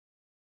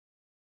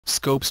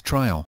Scopes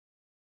trial.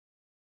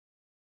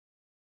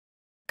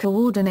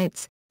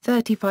 Coordinates,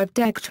 35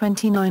 deg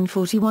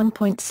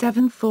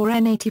 2941.74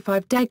 N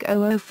 85 deg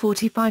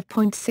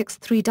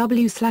 0045.63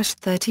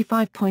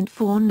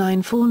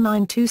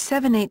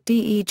 W/35.4949278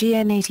 DEG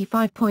N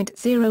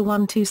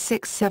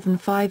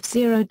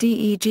 85.012675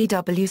 DEG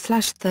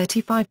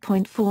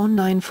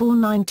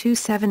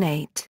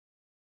W/35.4949278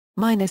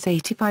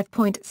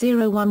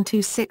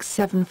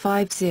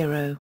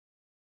 -85.012675.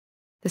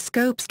 The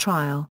Scopes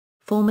trial,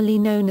 formerly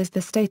known as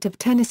the State of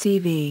Tennessee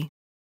v.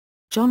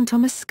 John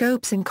Thomas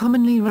Scopes and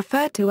commonly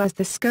referred to as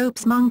the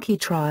Scopes Monkey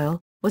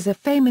Trial, was a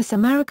famous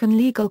American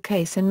legal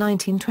case in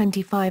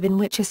 1925 in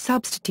which a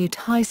substitute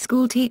high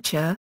school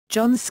teacher,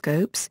 John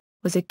Scopes,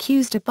 was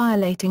accused of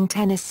violating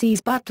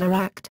Tennessee's Butler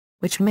Act,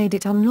 which made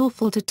it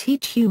unlawful to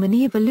teach human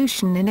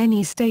evolution in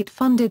any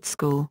state-funded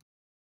school.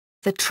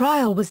 The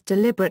trial was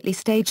deliberately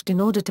staged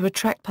in order to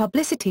attract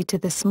publicity to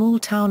the small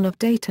town of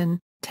Dayton,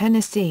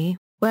 Tennessee,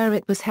 where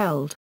it was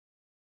held.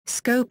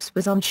 Scopes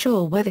was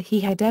unsure whether he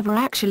had ever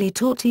actually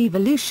taught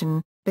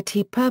evolution, but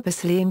he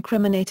purposely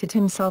incriminated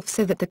himself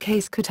so that the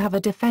case could have a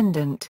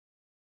defendant.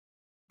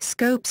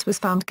 Scopes was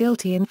found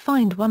guilty and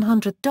fined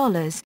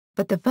 $100,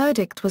 but the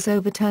verdict was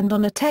overturned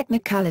on a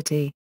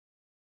technicality.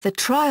 The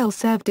trial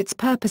served its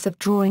purpose of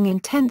drawing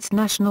intense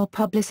national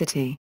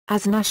publicity,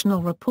 as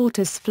national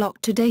reporters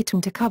flocked to Dayton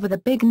to cover the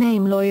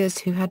big-name lawyers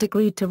who had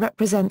agreed to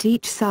represent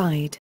each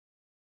side.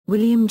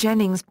 William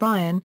Jennings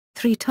Bryan,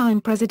 three-time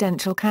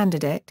presidential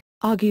candidate,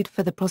 argued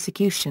for the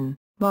prosecution,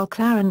 while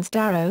Clarence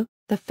Darrow,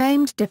 the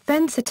famed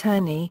defense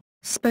attorney,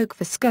 spoke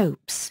for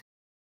Scopes.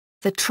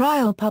 The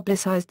trial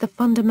publicized the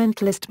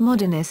fundamentalist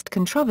modernist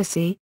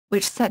controversy,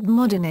 which set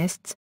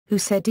modernists, who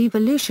said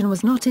evolution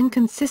was not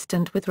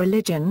inconsistent with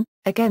religion,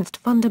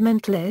 against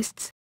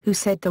fundamentalists, who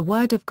said the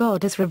Word of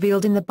God as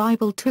revealed in the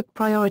Bible took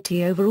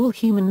priority over all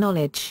human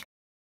knowledge.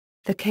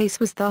 The case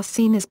was thus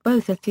seen as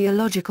both a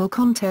theological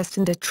contest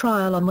and a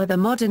trial on whether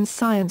modern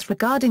science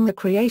regarding the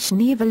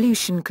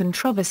creation-evolution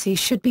controversy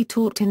should be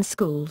taught in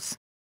schools.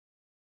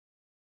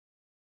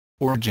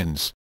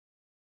 Origins.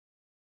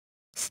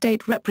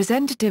 State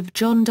Representative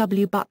John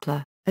W.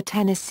 Butler, a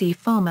Tennessee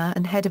farmer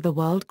and head of the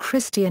World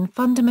Christian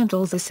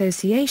Fundamentals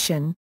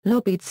Association,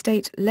 lobbied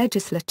state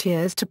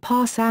legislatures to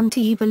pass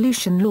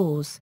anti-evolution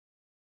laws.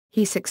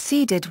 He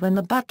succeeded when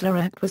the Butler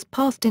Act was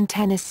passed in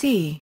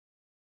Tennessee.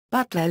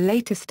 Butler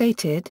later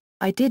stated,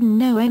 "I didn't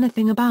know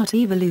anything about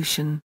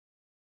evolution.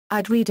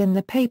 I'd read in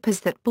the papers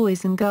that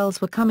boys and girls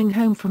were coming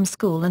home from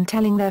school and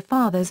telling their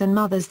fathers and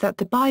mothers that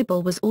the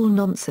Bible was all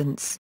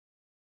nonsense."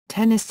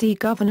 Tennessee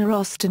Governor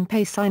Austin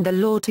Peay signed a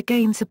law to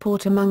gain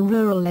support among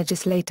rural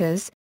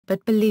legislators,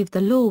 but believed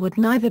the law would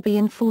neither be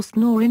enforced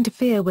nor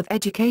interfere with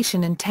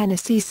education in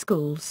Tennessee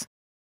schools.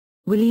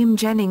 William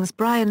Jennings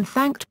Bryan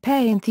thanked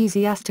Peay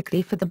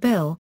enthusiastically for the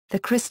bill. "The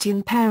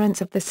Christian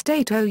parents of the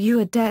state owe you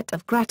a debt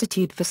of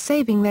gratitude for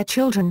saving their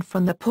children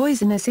from the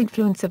poisonous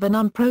influence of an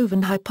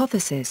unproven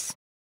hypothesis."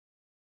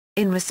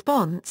 In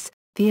response,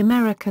 the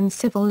American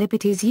Civil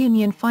Liberties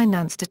Union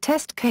financed a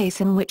test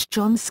case in which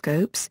John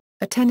Scopes,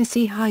 a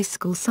Tennessee high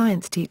school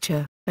science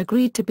teacher,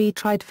 agreed to be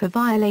tried for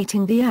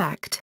violating the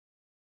act.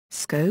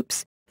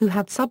 Scopes, who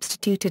had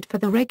substituted for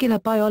the regular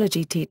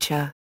biology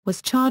teacher,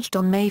 was charged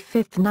on May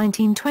 5,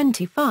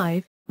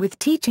 1925, with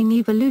teaching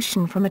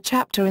evolution from a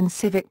chapter in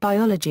Civic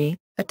Biology,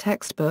 a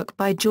textbook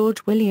by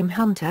George William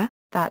Hunter,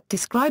 that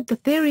described the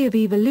theory of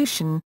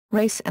evolution,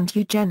 race and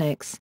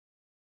eugenics.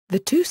 The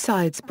two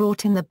sides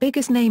brought in the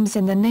biggest names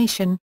in the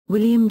nation,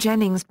 William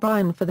Jennings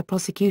Bryan for the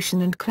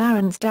prosecution and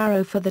Clarence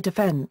Darrow for the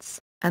defense,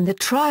 and the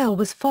trial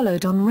was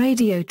followed on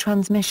radio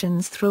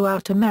transmissions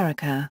throughout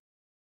America.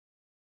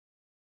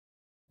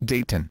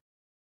 Dayton.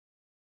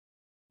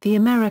 The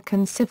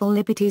American Civil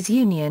Liberties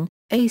Union,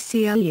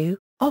 ACLU,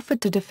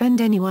 offered to defend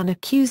anyone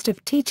accused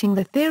of teaching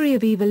the theory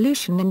of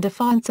evolution in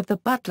defiance of the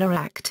Butler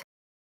Act.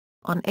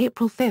 On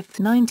April 5,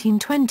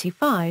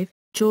 1925,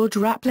 George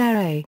Rappler,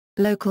 a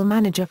local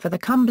manager for the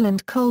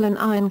Cumberland Coal and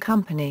Iron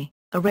Company,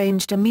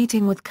 arranged a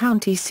meeting with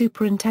County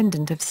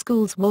Superintendent of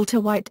Schools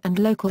Walter White and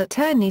local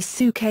attorney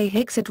Sue K.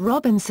 Hicks at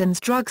Robinson's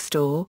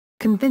drugstore,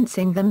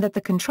 convincing them that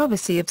the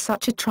controversy of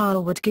such a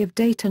trial would give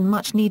Dayton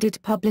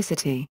much-needed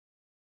publicity.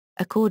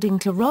 According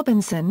to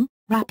Robinson,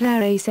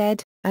 Rappler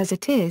said, "As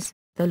it is,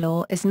 the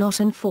law is not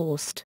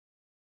enforced.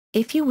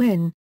 If you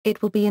win,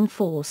 it will be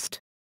enforced.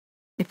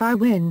 If I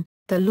win,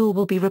 the law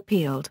will be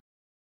repealed.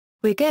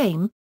 We're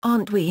game,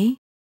 aren't we?"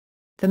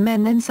 The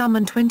men then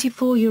summoned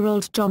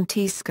 24-year-old John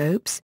T.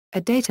 Scopes, a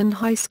Dayton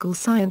High School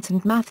science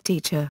and math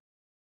teacher.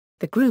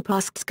 The group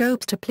asked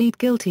Scopes to plead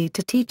guilty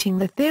to teaching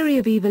the theory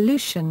of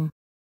evolution.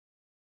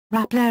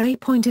 Rappler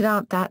pointed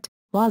out that,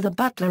 while the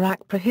Butler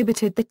Act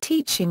prohibited the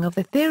teaching of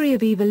the theory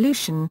of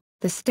evolution,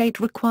 the state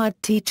required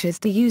teachers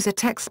to use a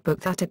textbook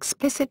that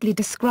explicitly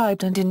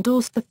described and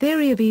endorsed the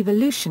theory of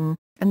evolution,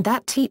 and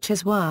that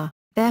teachers were,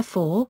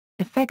 therefore,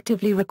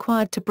 effectively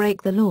required to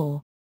break the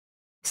law.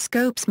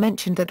 Scopes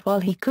mentioned that while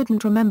he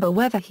couldn't remember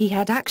whether he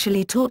had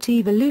actually taught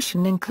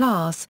evolution in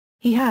class,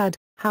 he had,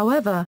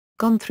 however,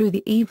 gone through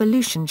the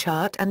evolution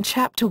chart and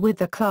chapter with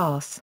the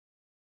class.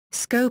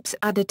 Scopes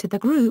added to the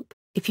group,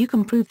 "If you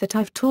can prove that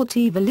I've taught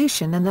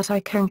evolution and that I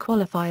can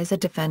qualify as a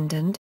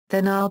defendant,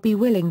 then I'll be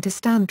willing to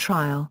stand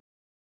trial."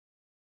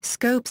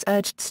 Scopes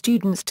urged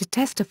students to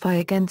testify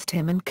against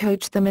him and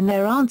coached them in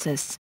their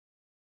answers.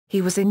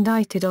 He was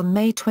indicted on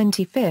May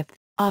 25,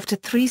 after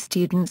 3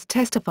 students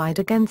testified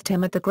against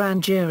him at the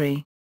grand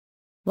jury.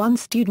 One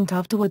student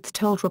afterwards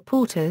told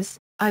reporters,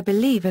 "I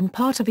believe in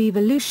part of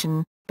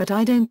evolution, but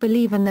I don't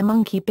believe in the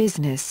monkey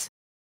business."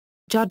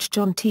 Judge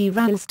John T.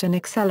 Ralston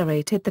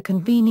accelerated the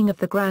convening of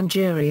the grand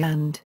jury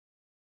and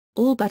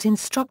all but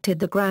instructed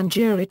the grand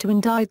jury to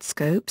indict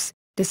Scopes,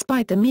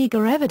 despite the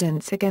meager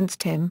evidence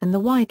against him and the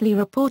widely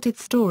reported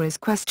stories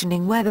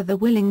questioning whether the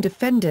willing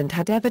defendant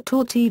had ever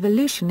taught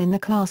evolution in the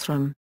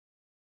classroom.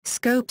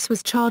 Scopes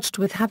was charged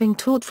with having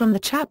taught from the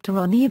chapter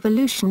on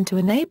evolution to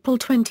an April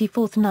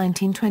 24,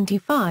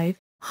 1925,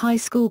 high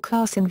school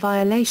class in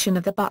violation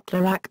of the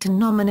Butler Act and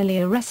nominally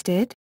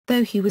arrested,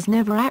 though he was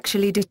never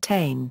actually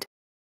detained.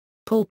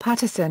 Paul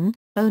Patterson,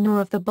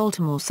 owner of the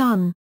Baltimore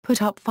Sun,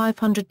 put up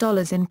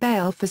 $500 in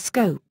bail for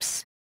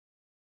Scopes.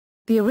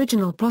 The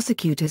original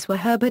prosecutors were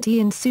Herbert E.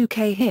 and Sue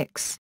K.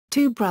 Hicks,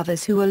 2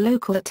 brothers who were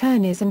local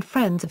attorneys and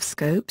friends of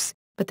Scopes,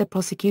 but the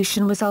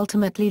prosecution was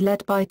ultimately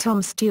led by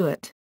Tom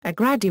Stewart, a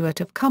graduate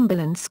of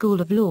Cumberland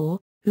School of Law,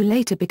 who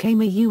later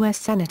became a U.S.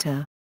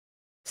 Senator.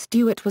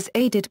 Stewart was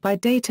aided by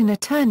Dayton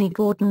attorney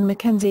Gordon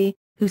McKenzie,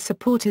 who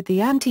supported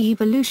the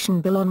anti-evolution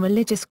bill on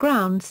religious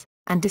grounds,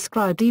 and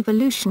described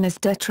evolution as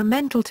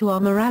detrimental to our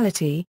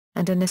morality,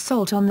 and an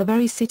assault on the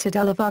very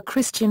citadel of our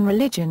Christian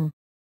religion.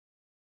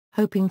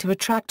 Hoping to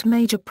attract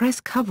major press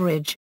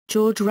coverage,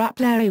 George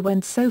Rappleri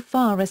went so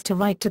far as to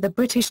write to the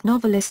British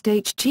novelist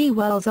H. G.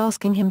 Wells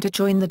asking him to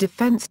join the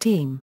defense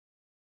team.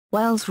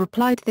 Wells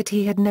replied that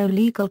he had no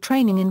legal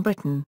training in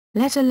Britain,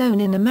 let alone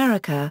in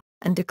America,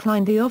 and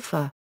declined the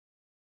offer.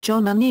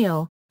 John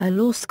O'Neill, a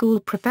law school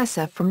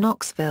professor from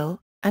Knoxville,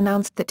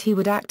 announced that he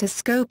would act as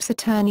Scopes'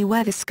 attorney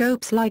whether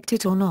Scopes liked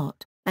it or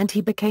not, and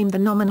he became the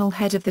nominal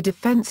head of the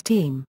defense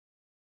team.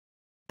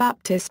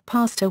 Baptist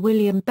pastor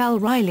William Bell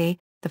Riley,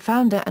 the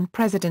founder and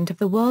president of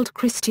the World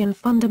Christian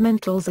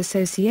Fundamentals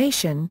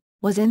Association,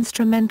 was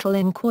instrumental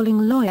in calling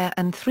lawyer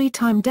and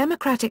 3-time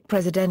Democratic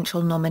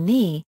presidential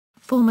nominee,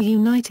 former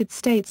United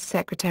States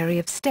Secretary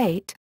of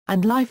State,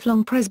 and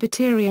lifelong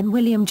Presbyterian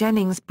William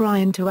Jennings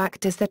Bryan to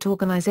act as that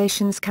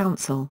organization's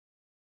counsel.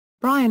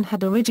 Bryan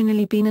had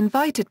originally been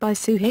invited by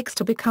Sue Hicks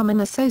to become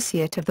an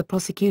associate of the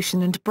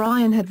prosecution, and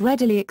Bryan had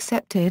readily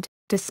accepted,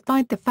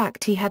 despite the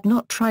fact he had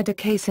not tried a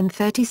case in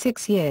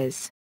 36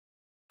 years.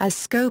 As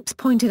Scopes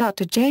pointed out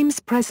to James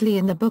Presley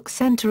in the book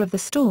Center of the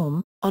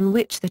Storm, on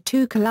which the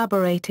two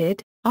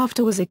collaborated,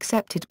 after was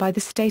accepted by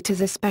the state as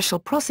a special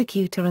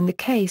prosecutor in the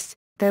case,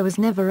 there was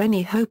never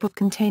any hope of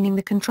containing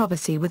the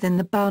controversy within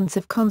the bounds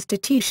of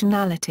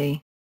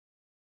constitutionality.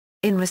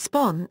 In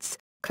response,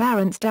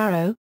 Clarence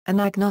Darrow, an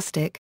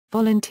agnostic,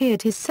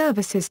 volunteered his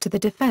services to the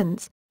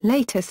defense,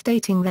 later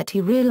stating that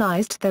he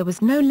realized there was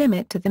no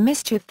limit to the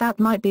mischief that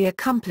might be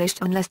accomplished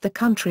unless the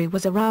country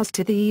was aroused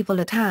to the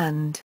evil at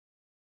hand.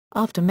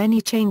 After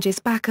many changes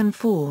back and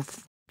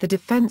forth, the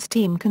defense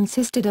team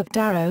consisted of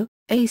Darrow,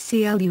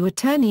 ACLU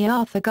attorney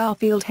Arthur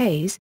Garfield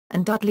Hayes,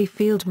 and Dudley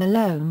Field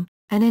Malone,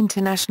 an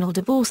international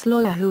divorce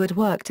lawyer who had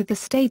worked at the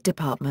State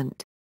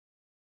Department.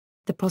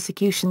 The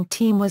prosecution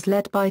team was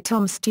led by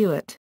Tom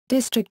Stewart,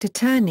 district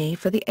attorney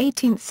for the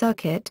 18th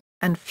Circuit,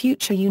 and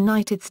future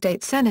United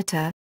States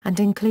Senator, and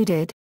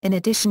included, in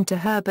addition to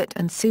Herbert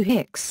and Sue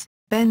Hicks,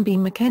 Ben B.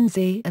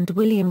 McKenzie and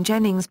William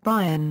Jennings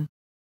Bryan.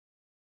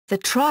 The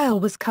trial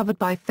was covered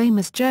by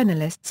famous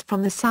journalists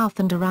from the South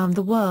and around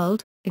the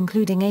world,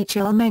 including H.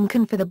 L.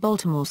 Mencken for the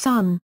Baltimore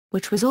Sun,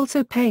 which was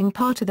also paying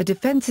part of the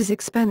defense's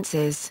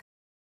expenses.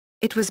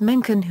 It was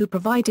Mencken who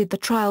provided the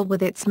trial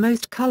with its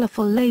most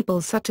colorful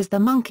labels such as the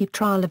monkey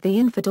trial of the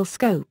infidel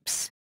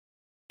Scopes.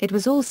 It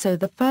was also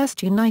the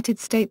first United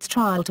States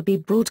trial to be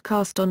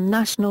broadcast on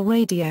national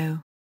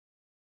radio.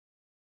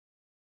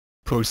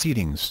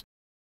 Proceedings.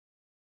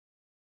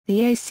 The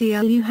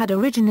ACLU had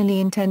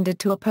originally intended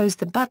to oppose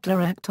the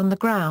Butler Act on the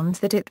grounds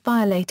that it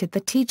violated the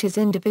teacher's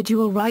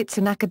individual rights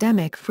and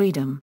academic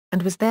freedom,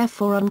 and was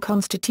therefore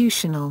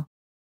unconstitutional.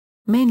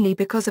 Mainly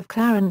because of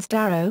Clarence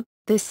Darrow,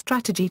 this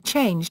strategy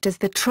changed as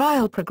the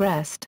trial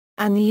progressed,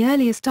 and the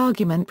earliest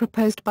argument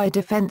proposed by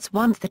defense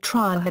once the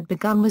trial had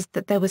begun was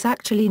that there was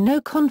actually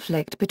no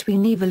conflict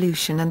between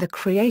evolution and the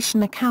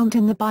creation account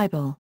in the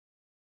Bible.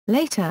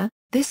 Later,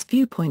 this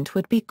viewpoint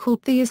would be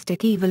called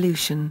theistic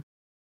evolution.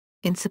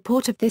 In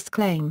support of this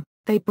claim,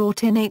 they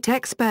brought in 8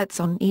 experts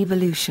on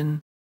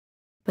evolution.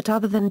 But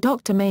other than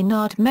Dr.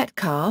 Maynard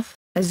Metcalf,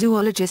 a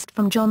zoologist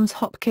from Johns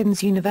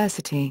Hopkins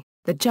University,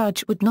 the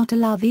judge would not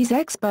allow these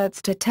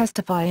experts to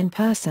testify in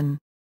person.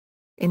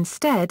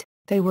 Instead,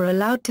 they were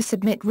allowed to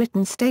submit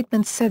written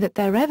statements so that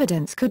their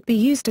evidence could be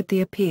used at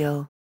the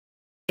appeal.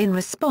 In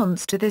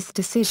response to this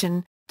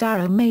decision,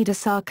 Darrow made a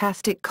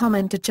sarcastic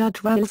comment to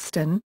Judge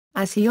Ralston,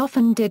 as he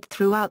often did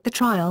throughout the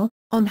trial,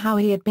 on how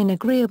he had been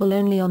agreeable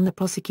only on the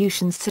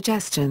prosecution's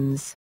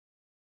suggestions.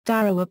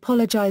 Darrow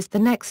apologized the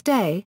next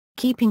day,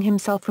 keeping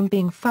himself from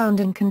being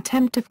found in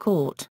contempt of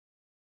court.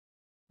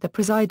 The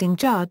presiding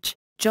judge,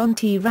 John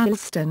T.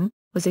 Ralston,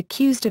 was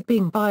accused of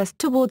being biased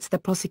towards the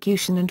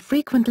prosecution and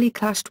frequently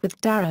clashed with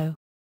Darrow.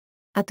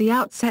 At the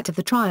outset of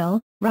the trial,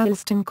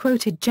 Ralston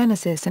quoted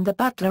Genesis and the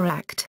Butler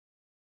Act.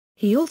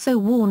 He also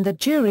warned the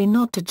jury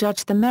not to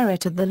judge the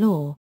merit of the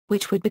law,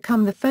 which would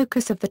become the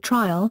focus of the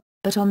trial,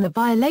 but on the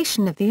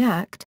violation of the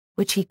act,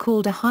 which he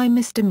called a high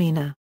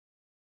misdemeanor.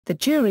 The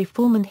jury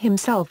foreman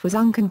himself was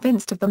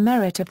unconvinced of the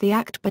merit of the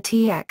act, but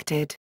he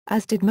acted,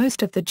 as did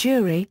most of the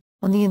jury,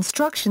 on the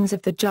instructions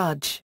of the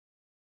judge.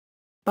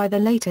 By the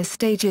later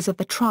stages of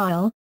the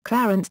trial,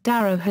 Clarence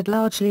Darrow had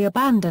largely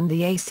abandoned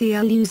the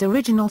ACLU's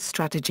original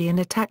strategy and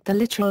attacked the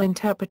literal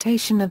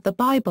interpretation of the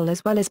Bible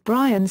as well as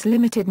Bryan's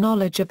limited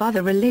knowledge of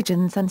other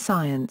religions and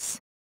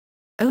science.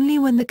 Only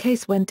when the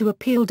case went to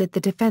appeal did the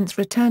defense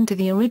return to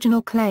the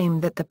original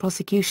claim that the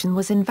prosecution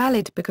was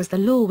invalid because the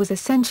law was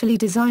essentially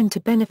designed to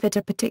benefit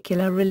a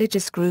particular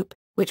religious group,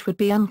 which would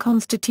be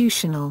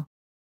unconstitutional.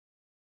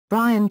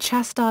 Bryan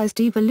chastised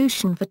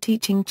evolution for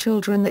teaching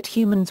children that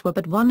humans were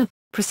but one of,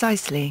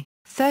 precisely,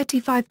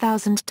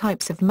 35,000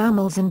 types of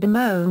mammals and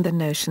bemoaned the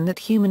notion that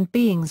human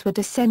beings were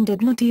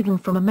descended not even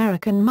from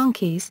American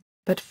monkeys,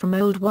 but from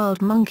Old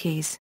World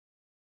monkeys.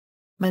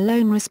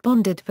 Malone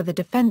responded for the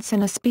defense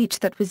in a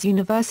speech that was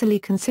universally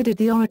considered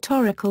the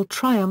oratorical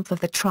triumph of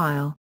the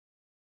trial.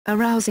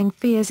 Arousing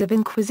fears of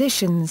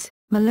inquisitions,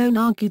 Malone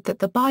argued that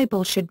the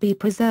Bible should be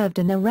preserved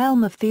in the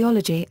realm of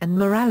theology and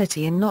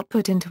morality and not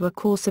put into a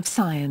course of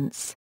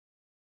science.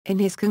 In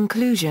his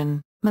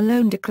conclusion,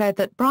 Malone declared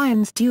that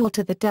Bryan's duel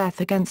to the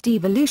death against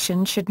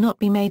evolution should not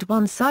be made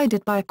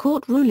one-sided by a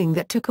court ruling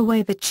that took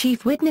away the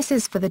chief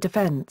witnesses for the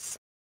defense.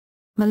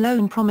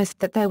 Malone promised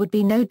that there would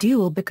be no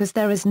duel because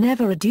there is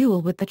never a duel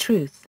with the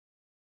truth.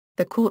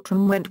 The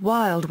courtroom went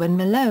wild when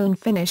Malone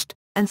finished,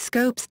 and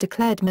Scopes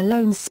declared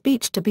Malone's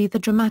speech to be the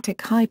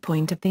dramatic high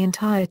point of the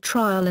entire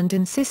trial and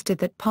insisted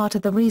that part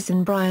of the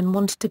reason Bryan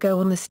wanted to go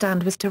on the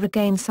stand was to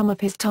regain some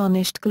of his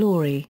tarnished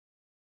glory.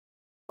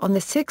 On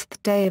the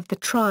sixth day of the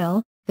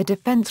trial, the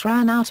defense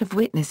ran out of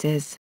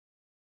witnesses.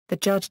 The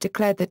judge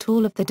declared that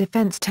all of the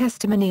defense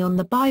testimony on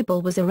the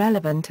Bible was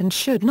irrelevant and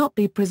should not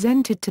be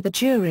presented to the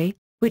jury,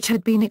 which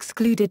had been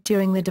excluded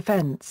during the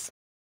defense.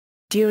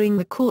 During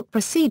the court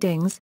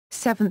proceedings,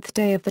 seventh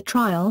day of the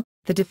trial,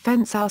 the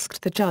defense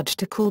asked the judge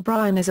to call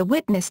Bryan as a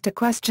witness to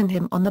question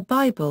him on the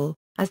Bible,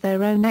 as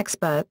their own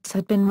experts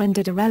had been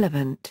rendered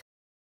irrelevant.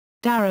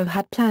 Darrow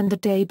had planned the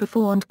day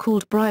before and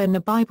called Bryan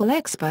a Bible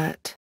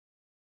expert.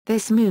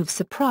 This move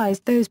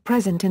surprised those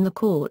present in the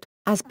court,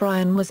 as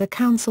Bryan was a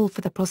counsel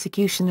for the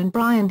prosecution and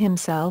Bryan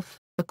himself,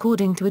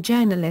 according to a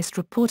journalist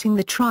reporting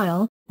the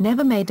trial,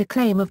 never made a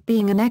claim of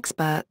being an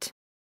expert.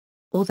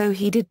 Although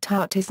he did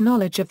tout his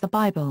knowledge of the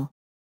Bible.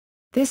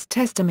 This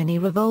testimony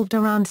revolved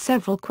around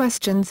several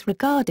questions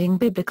regarding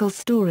biblical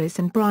stories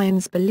and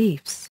Bryan's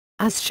beliefs,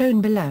 as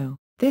shown below.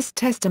 This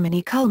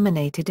testimony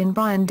culminated in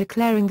Bryan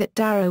declaring that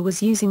Darrow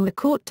was using the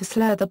court to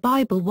slur the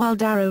Bible while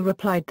Darrow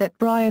replied that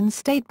Bryan's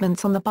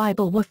statements on the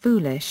Bible were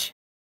foolish.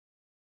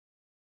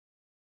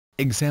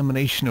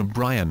 Examination of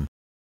Bryan.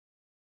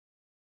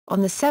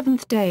 On the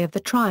seventh day of the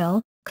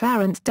trial,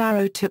 Clarence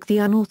Darrow took the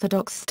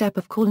unorthodox step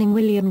of calling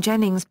William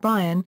Jennings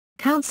Bryan,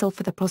 counsel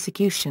for the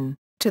prosecution,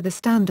 to the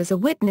stand as a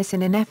witness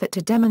in an effort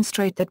to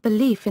demonstrate that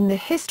belief in the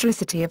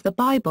historicity of the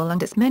Bible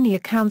and its many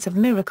accounts of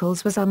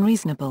miracles was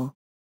unreasonable.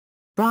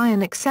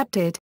 Bryan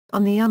accepted,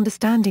 on the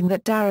understanding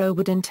that Darrow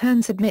would in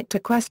turn submit to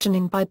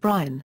questioning by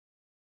Bryan.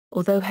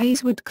 Although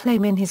Hayes would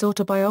claim in his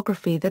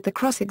autobiography that the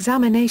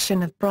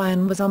cross-examination of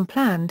Bryan was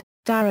unplanned,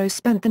 Darrow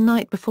spent the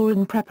night before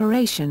in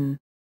preparation.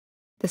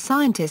 The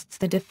scientists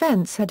the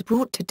defense had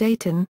brought to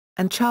Dayton,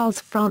 and Charles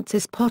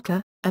Francis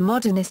Potter, a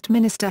modernist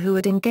minister who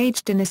had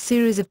engaged in a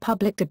series of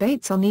public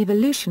debates on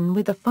evolution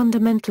with the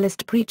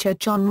fundamentalist preacher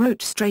John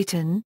Roach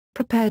Straighten,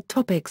 prepared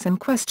topics and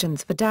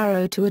questions for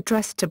Darrow to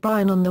address to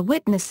Bryan on the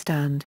witness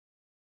stand.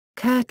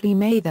 Curtly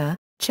Mather,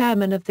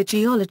 chairman of the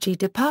geology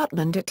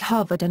department at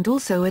Harvard and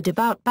also a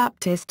devout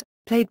Baptist,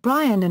 played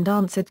Bryan and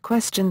answered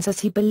questions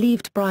as he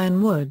believed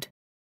Bryan would.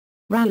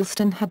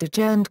 Ralston had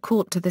adjourned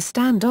court to the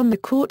stand on the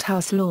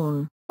courthouse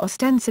lawn,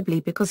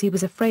 ostensibly because he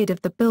was afraid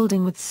of the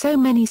building with so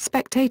many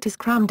spectators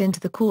crammed into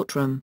the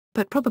courtroom,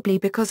 but probably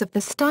because of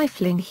the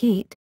stifling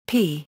heat.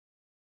 p.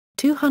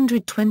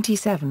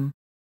 227.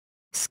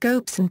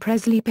 Scopes and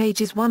Presley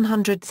pages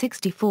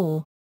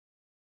 164.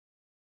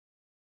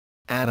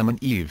 Adam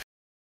and Eve.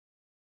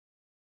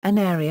 An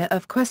area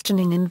of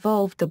questioning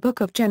involved the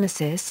Book of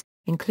Genesis,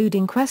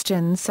 including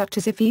questions such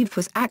as if Eve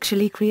was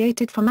actually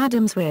created from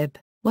Adam's rib,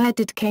 where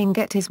did Cain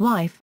get his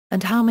wife,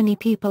 and how many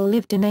people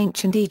lived in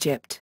ancient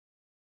Egypt.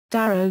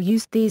 Darrow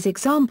used these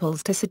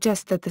examples to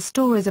suggest that the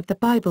stories of the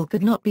Bible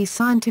could not be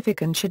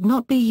scientific and should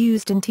not be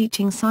used in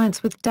teaching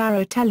science, with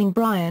Darrow telling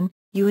Bryan,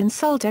 "You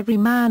insult every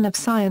man of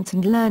science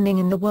and learning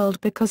in the world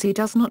because he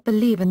does not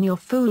believe in your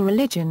fool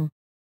religion."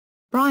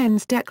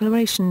 Bryan's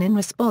declaration in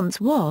response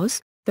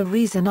was, "The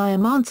reason I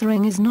am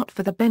answering is not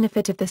for the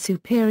benefit of the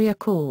superior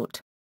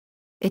court.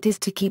 it is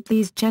to keep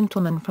these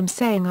gentlemen from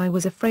saying I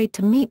was afraid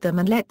to meet them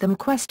and let them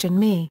question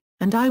me,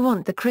 and I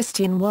want the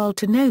Christian world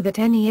to know that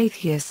any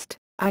atheist,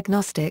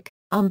 agnostic,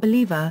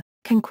 unbeliever,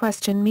 can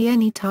question me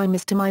any time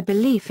as to my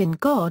belief in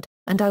God,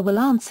 and I will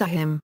answer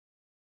him."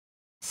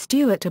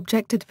 Stewart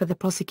objected for the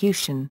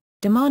prosecution,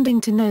 demanding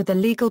to know the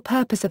legal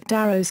purpose of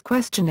Darrow's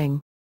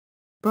questioning.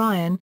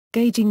 Bryan,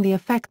 gauging the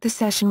effect the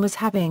session was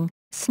having,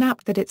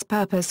 snapped that its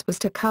purpose was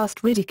to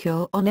cast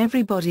ridicule on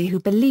everybody who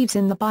believes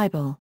in the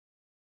Bible.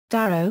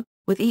 Darrow,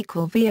 with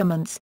equal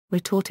vehemence,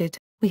 retorted,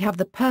 "We have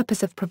the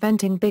purpose of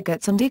preventing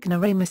bigots and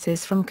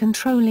ignoramuses from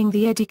controlling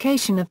the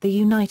education of the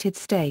United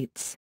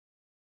States."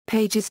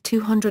 Pages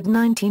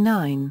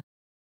 299.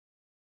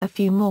 A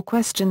few more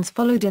questions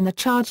followed in the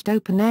charged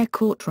open-air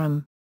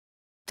courtroom.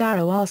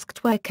 Darrow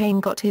asked where Cain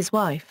got his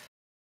wife.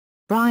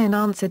 Bryan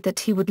answered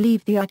that he would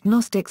leave the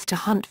agnostics to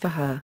hunt for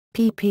her,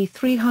 pp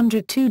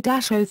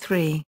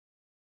 302-03.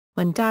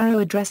 When Darrow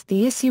addressed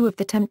the issue of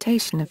the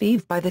temptation of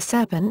Eve by the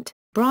serpent,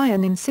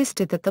 Bryan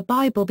insisted that the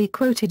Bible be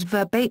quoted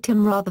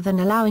verbatim rather than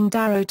allowing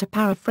Darrow to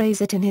paraphrase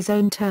it in his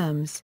own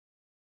terms.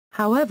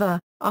 However,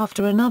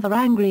 after another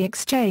angry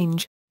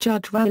exchange,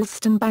 Judge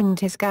Ralston banged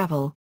his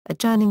gavel,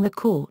 adjourning the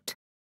court.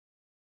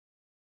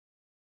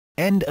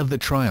 End of the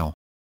trial.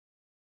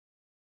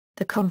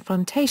 The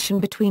confrontation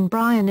between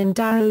Bryan and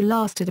Darrow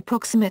lasted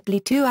approximately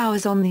 2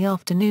 hours on the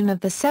afternoon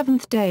of the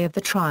 7th day of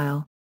the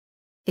trial.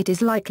 It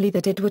is likely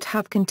that it would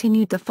have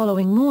continued the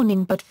following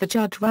morning but for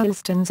Judge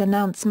Ralston's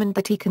announcement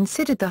that he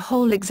considered the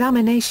whole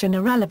examination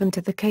irrelevant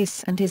to the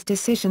case and his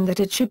decision that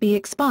it should be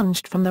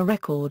expunged from the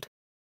record.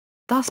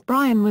 Thus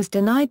Bryan was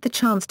denied the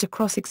chance to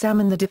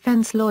cross-examine the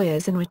defense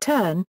lawyers in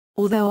return,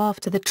 although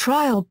after the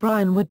trial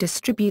Bryan would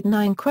distribute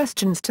 9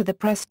 questions to the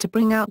press to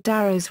bring out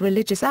Darrow's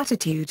religious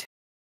attitude.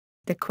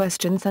 The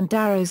questions and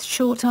Darrow's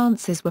short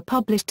answers were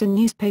published in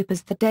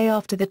newspapers the day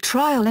after the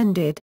trial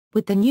ended,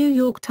 with the New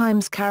York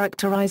Times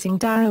characterizing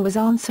Darrow as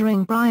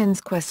answering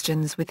Bryan's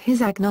questions with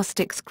his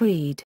agnostic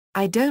creed,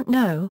 "I don't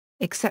know,"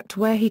 except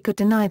where he could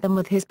deny them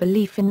with his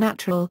belief in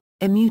natural,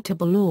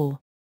 immutable law.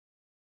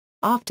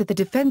 After the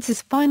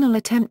defense's final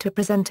attempt to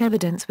present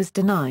evidence was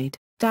denied,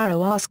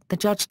 Darrow asked the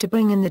judge to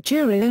bring in the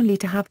jury only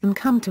to have them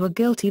come to a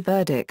guilty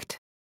verdict.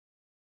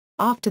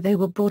 After they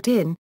were brought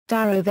in,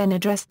 Darrow then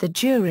addressed the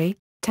jury,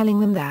 telling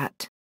them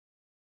that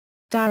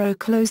Darrow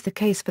closed the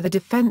case for the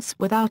defense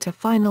without a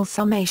final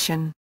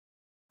summation.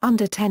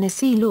 Under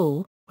Tennessee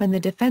law, when the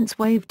defense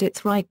waived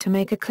its right to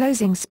make a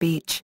closing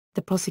speech,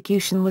 the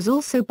prosecution was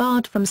also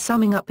barred from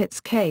summing up its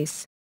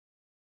case.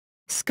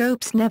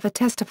 Scopes never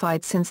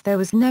testified since there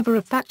was never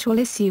a factual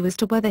issue as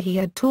to whether he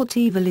had taught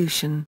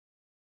evolution.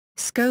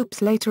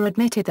 Scopes later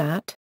admitted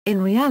that,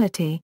 in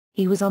reality,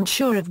 he was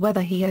unsure of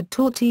whether he had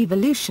taught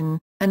evolution,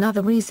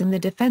 another reason the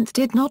defense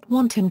did not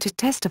want him to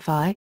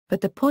testify, but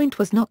the point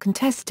was not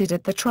contested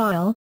at the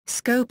trial.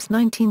 Scopes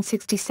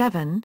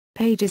 1967,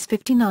 pages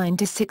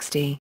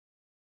 59-60.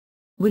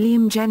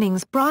 William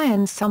Jennings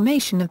Bryan's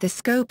summation of the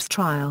Scopes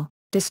trial,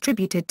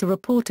 distributed to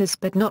reporters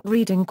but not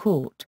read in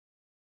court.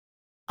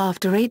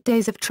 After 8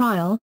 days of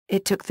trial,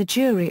 it took the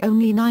jury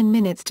only 9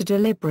 minutes to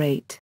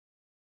deliberate.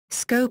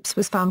 Scopes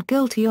was found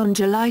guilty on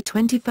July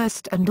 21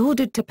 and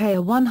ordered to pay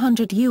a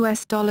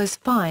 $100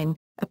 fine,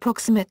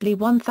 approximately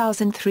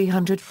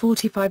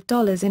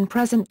 $1,345 in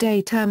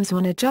present-day terms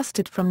when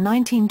adjusted from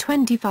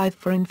 1925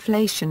 for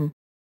inflation.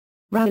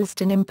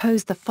 Ralston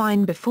imposed the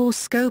fine before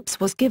Scopes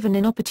was given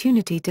an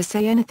opportunity to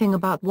say anything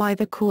about why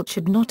the court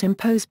should not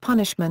impose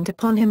punishment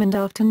upon him, and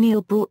after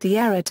Neal brought the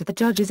error to the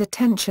judge's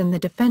attention, the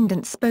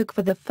defendant spoke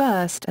for the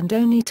first and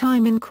only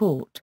time in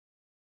court.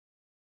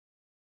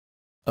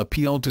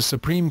 Appeal to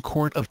Supreme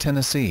Court of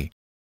Tennessee.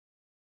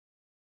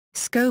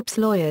 Scopes'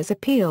 lawyers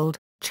appealed,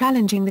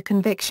 challenging the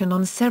conviction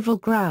on several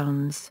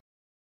grounds.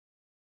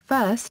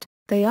 First,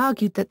 they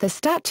argued that the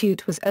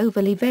statute was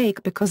overly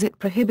vague because it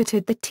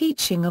prohibited the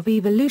teaching of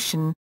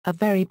evolution, a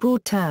very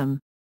broad term.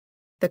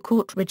 The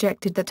court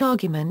rejected that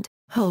argument,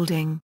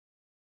 holding.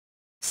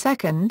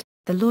 Second,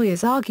 the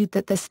lawyers argued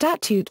that the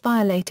statute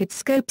violated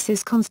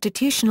Scopes'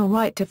 constitutional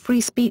right to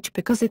free speech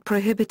because it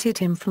prohibited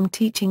him from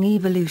teaching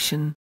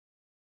evolution.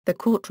 The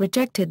court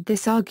rejected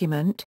this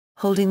argument,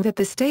 holding that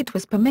the state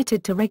was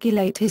permitted to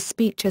regulate his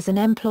speech as an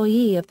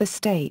employee of the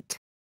state.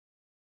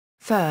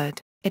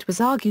 Third, it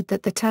was argued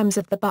that the terms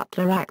of the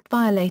Butler Act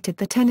violated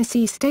the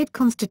Tennessee state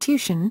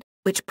constitution,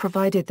 which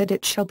provided that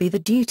it shall be the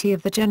duty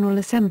of the General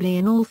Assembly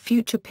in all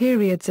future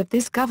periods of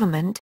this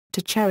government,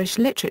 to cherish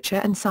literature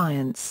and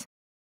science.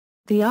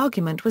 The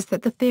argument was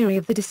that the theory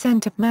of the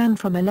descent of man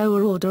from a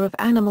lower order of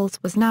animals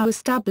was now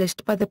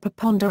established by the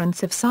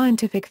preponderance of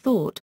scientific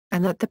thought,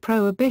 and that the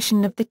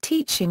prohibition of the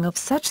teaching of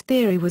such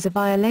theory was a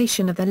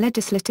violation of the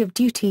legislative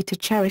duty to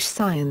cherish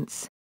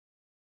science.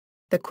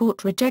 The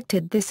court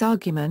rejected this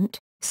argument.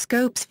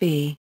 Scopes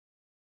v.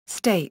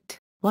 State,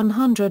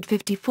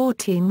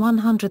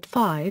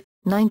 150-14-105,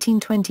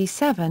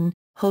 1927,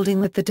 holding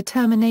that the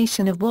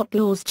determination of what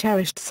laws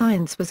cherished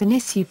science was an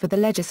issue for the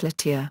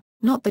legislature,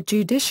 not the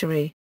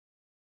judiciary.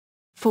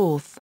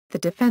 Fourth, the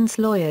defense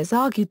lawyers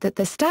argued that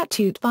the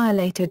statute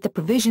violated the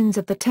provisions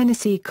of the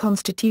Tennessee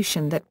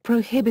Constitution that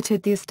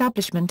prohibited the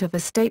establishment of a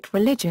state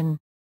religion.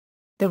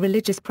 The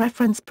religious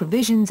preference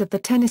provisions of the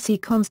Tennessee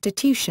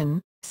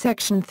Constitution,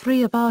 Section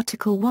 3 of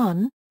Article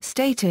 1,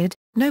 stated,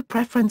 "No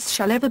preference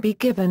shall ever be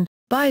given,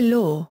 by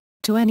law,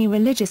 to any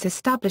religious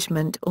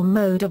establishment or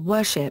mode of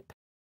worship."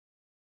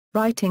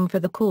 Writing for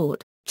the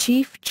court,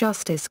 Chief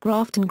Justice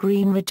Grafton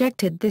Greene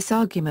rejected this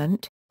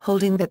argument,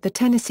 holding that the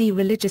Tennessee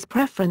Religious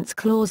Preference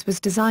Clause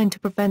was designed to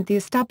prevent the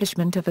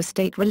establishment of a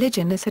state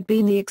religion as had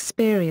been the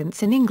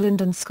experience in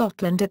England and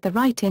Scotland at the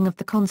writing of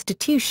the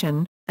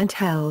Constitution, and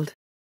held.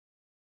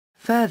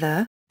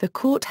 Further, the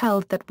court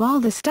held that while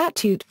the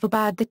statute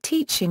forbade the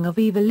teaching of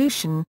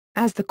evolution,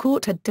 as the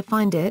court had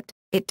defined it,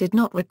 it did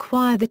not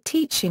require the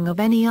teaching of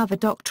any other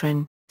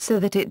doctrine, so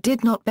that it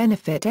did not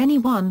benefit any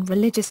one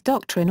religious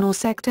doctrine or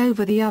sect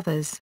over the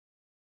others.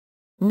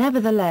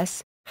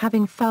 Nevertheless,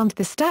 having found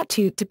the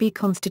statute to be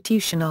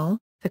constitutional,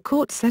 the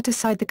court set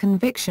aside the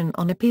conviction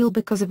on appeal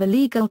because of a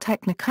legal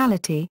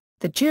technicality.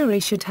 The jury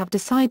should have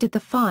decided the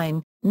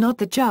fine, not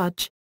the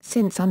judge,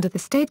 since under the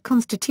state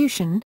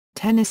constitution,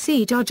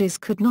 Tennessee judges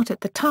could not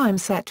at the time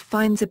set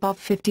fines above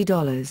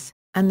 $50,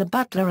 and the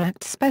Butler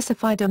Act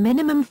specified a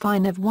minimum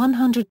fine of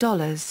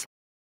 $100.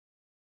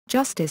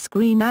 Justice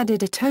Greene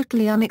added a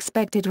totally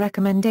unexpected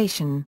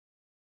recommendation.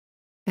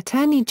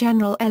 Attorney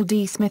General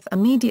L.D. Smith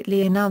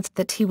immediately announced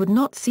that he would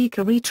not seek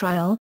a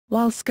retrial,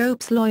 while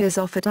Scopes' lawyers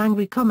offered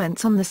angry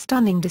comments on the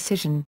stunning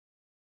decision.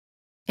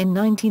 In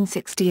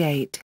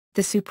 1968,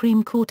 the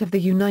Supreme Court of the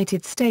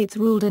United States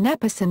ruled in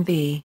Epperson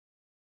v.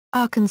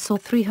 Arkansas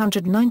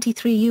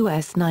 393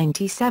 U.S.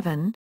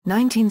 97,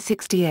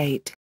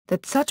 1968,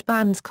 that such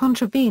bans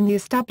contravene the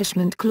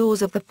Establishment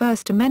Clause of the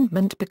First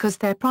Amendment because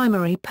their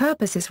primary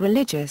purpose is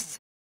religious.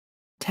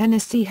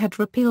 Tennessee had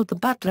repealed the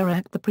Butler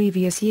Act the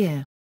previous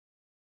year.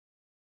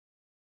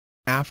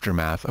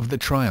 Aftermath of the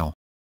trial.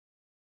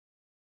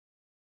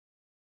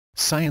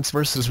 Science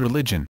versus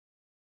religion.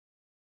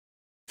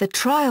 The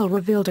trial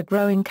revealed a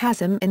growing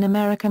chasm in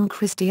American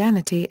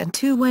Christianity and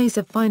two ways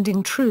of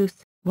finding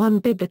truth, one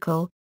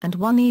biblical, and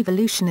one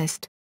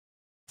evolutionist.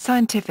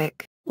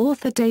 Scientific,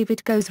 author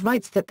David Goes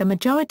writes that the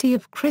majority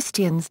of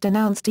Christians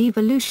denounced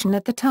evolution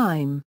at the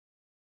time.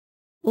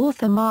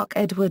 Author Mark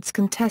Edwards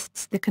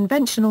contests the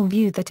conventional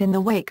view that in the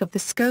wake of the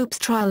Scopes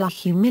trial a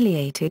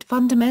humiliated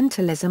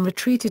fundamentalism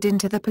retreated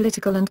into the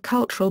political and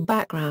cultural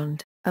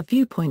background, a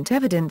viewpoint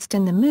evidenced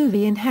in the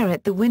movie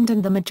Inherit the Wind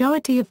and the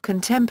majority of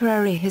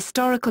contemporary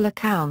historical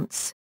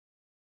accounts.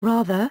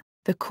 Rather,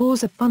 the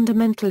cause of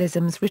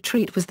fundamentalism's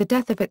retreat was the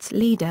death of its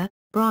leader,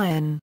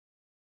 Bryan.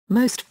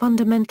 Most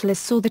fundamentalists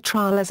saw the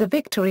trial as a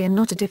victory and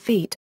not a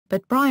defeat,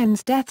 but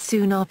Bryan's death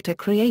soon after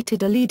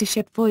created a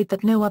leadership void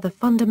that no other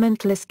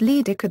fundamentalist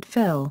leader could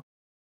fill.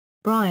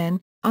 Bryan,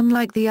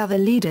 unlike the other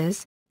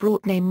leaders,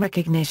 brought name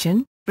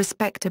recognition,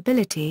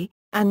 respectability,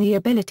 and the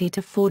ability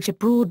to forge a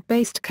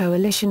broad-based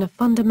coalition of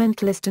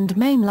fundamentalist and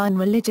mainline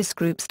religious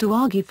groups to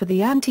argue for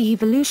the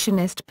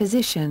anti-evolutionist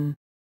position.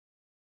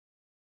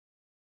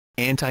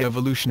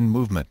 Anti-evolution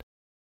movement.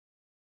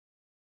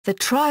 The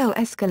trial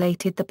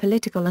escalated the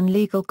political and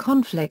legal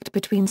conflict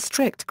between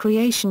strict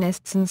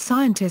creationists and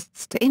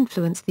scientists to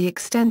influence the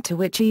extent to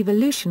which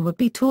evolution would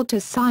be taught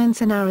as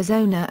science in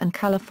Arizona and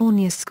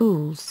California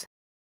schools.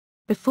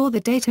 Before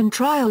the Dayton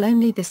trial,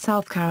 only the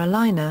South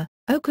Carolina,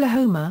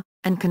 Oklahoma,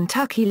 and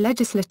Kentucky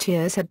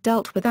legislatures had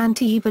dealt with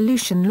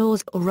anti-evolution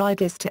laws or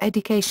riders to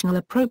educational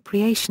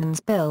appropriations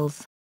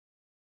bills.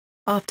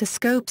 After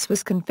Scopes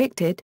was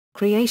convicted,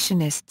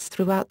 creationists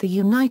throughout the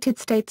United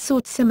States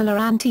sought similar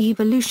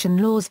anti-evolution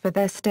laws for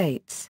their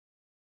states.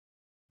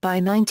 By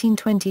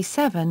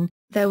 1927,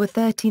 there were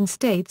 13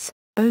 states,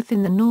 both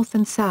in the North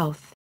and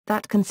South,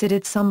 that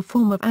considered some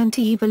form of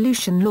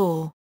anti-evolution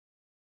law.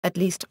 At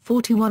least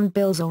 41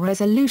 bills or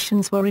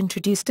resolutions were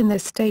introduced in their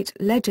state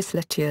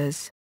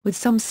legislatures, with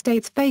some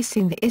states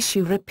facing the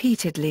issue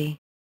repeatedly.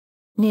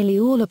 Nearly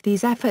all of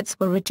these efforts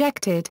were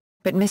rejected,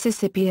 but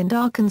Mississippi and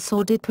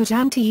Arkansas did put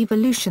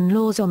anti-evolution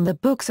laws on the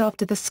books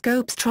after the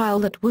Scopes trial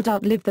that would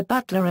outlive the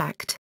Butler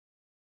Act.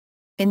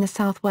 In the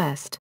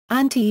Southwest,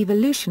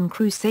 anti-evolution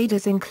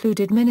crusaders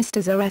included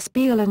ministers R.S.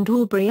 Beale and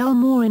Aubrey L.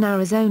 Moore in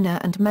Arizona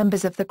and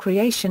members of the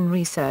Creation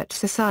Research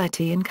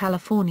Society in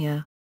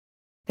California.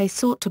 They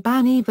sought to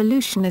ban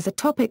evolution as a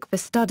topic for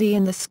study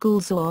in the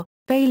schools or,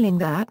 failing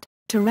that,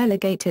 to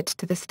relegate it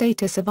to the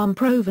status of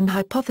unproven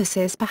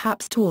hypothesis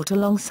perhaps taught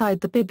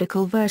alongside the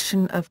biblical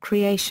version of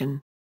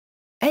creation.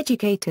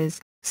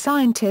 Educators,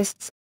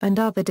 scientists, and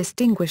other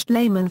distinguished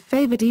laymen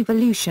favored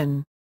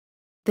evolution.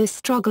 This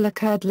struggle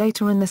occurred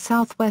later in the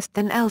Southwest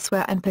than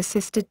elsewhere and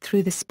persisted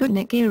through the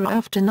Sputnik era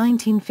after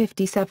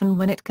 1957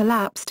 when it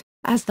collapsed,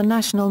 as the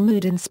national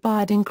mood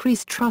inspired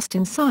increased trust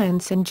in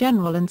science in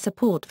general and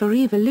support for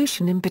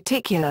evolution in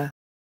particular.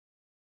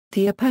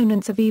 The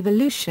opponents of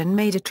evolution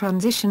made a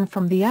transition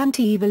from the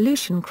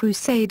anti-evolution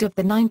crusade of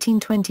the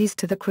 1920s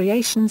to the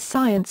creation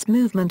science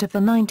movement of the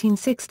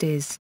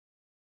 1960s.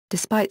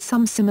 Despite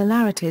some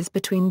similarities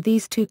between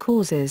these two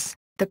causes,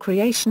 The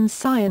creation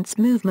science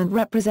movement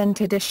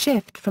represented a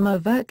shift from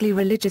overtly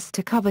religious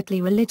to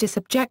covertly religious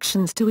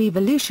objections to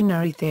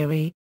evolutionary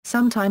theory,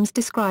 sometimes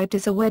described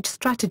as a wedge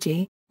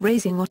strategy,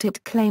 raising what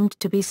it claimed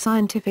to be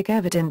scientific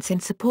evidence in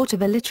support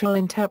of a literal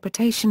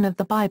interpretation of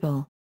the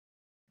Bible.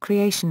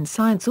 Creation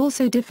science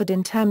also differed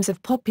in terms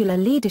of popular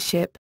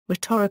leadership,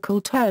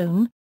 rhetorical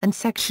tone, and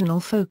sectional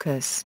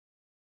focus.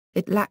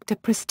 It lacked a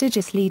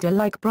prestigious leader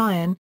like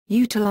Bryan,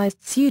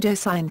 utilized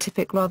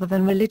pseudoscientific rather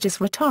than religious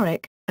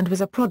rhetoric, and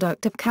was a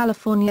product of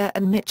California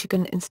and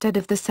Michigan instead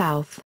of the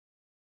South.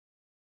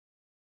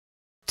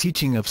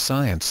 Teaching of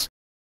science.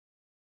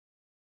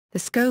 The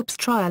Scopes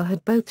trial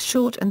had both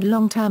short and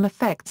long-term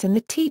effects in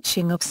the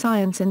teaching of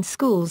science in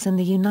schools in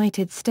the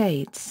United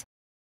States.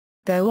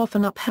 Though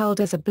often upheld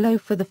as a blow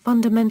for the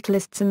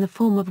fundamentalists in the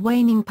form of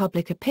waning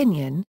public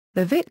opinion,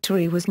 the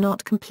victory was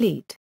not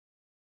complete.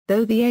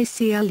 Though the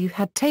ACLU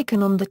had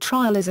taken on the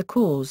trial as a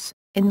cause,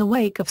 in the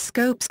wake of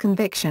Scopes'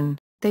 conviction,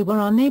 they were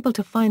unable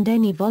to find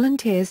any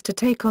volunteers to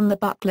take on the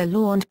Butler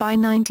Law, and by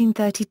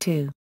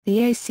 1932, the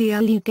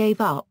ACLU gave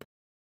up.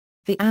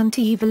 The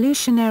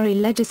anti-evolutionary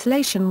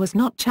legislation was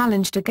not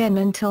challenged again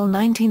until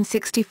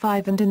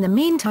 1965, and in the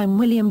meantime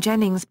William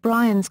Jennings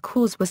Bryan's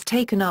cause was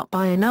taken up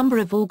by a number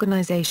of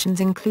organizations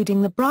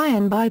including the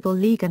Bryan Bible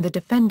League and the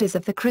Defenders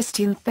of the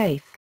Christian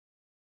Faith.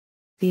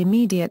 The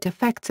immediate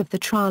effects of the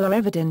trial are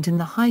evident in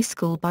the high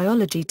school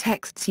biology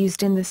texts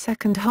used in the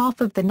second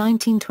half of the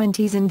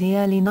 1920s and the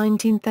early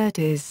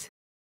 1930s.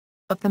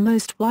 Of the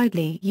most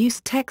widely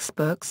used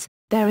textbooks,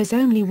 there is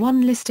only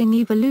one listing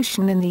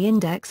evolution in the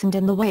index, and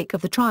in the wake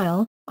of the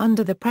trial,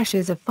 under the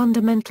pressures of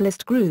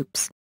fundamentalist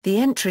groups, the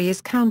entry is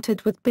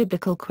countered with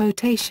biblical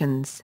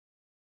quotations.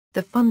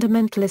 The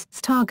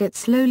fundamentalists' target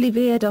slowly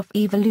veered off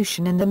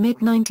evolution in the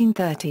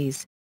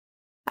mid-1930s.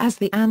 As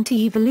the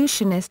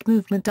anti-evolutionist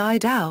movement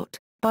died out,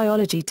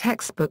 biology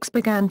textbooks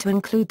began to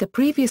include the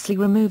previously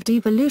removed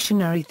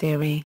evolutionary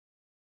theory.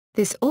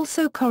 This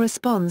also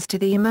corresponds to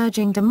the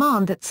emerging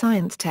demand that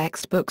science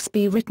textbooks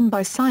be written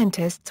by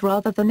scientists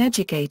rather than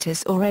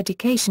educators or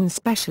education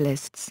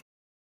specialists.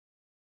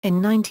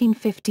 In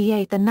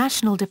 1958 the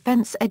National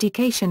Defense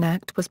Education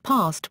Act was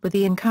passed with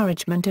the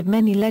encouragement of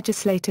many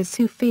legislators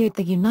who feared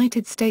the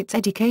United States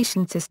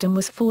education system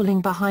was falling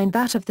behind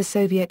that of the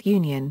Soviet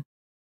Union.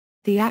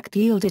 The act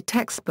yielded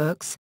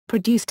textbooks,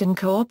 produced in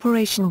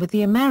cooperation with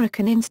the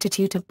American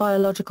Institute of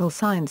Biological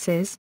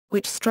Sciences,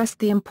 which stressed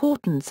the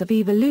importance of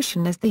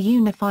evolution as the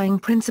unifying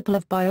principle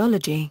of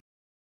biology.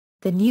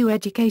 The new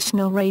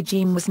educational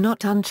regime was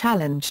not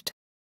unchallenged.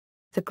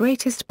 The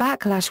greatest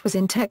backlash was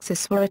in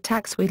Texas, where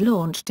attacks were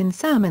launched in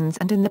sermons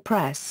and in the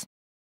press.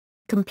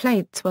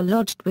 Complaints were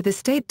lodged with the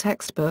State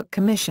Textbook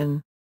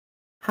Commission.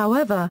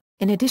 However,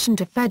 in addition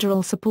to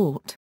federal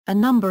support, a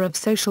number of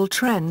social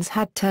trends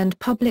had turned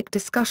public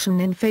discussion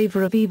in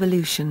favor of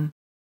evolution.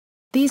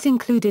 These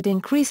included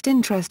increased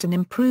interest in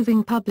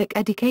improving public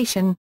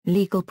education,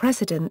 legal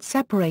precedent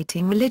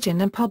separating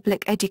religion and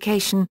public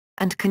education,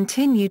 and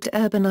continued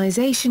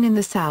urbanization in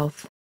the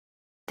South.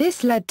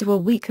 This led to a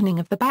weakening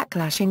of the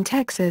backlash in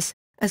Texas,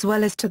 as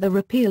well as to the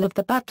repeal of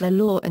the Butler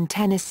Law in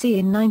Tennessee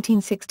in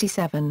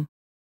 1967.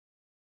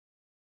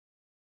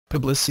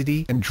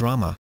 Publicity and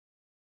drama.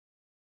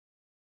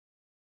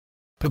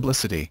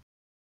 Publicity.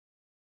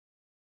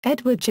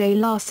 Edward J.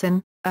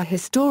 Larson, a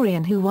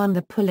historian who won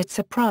the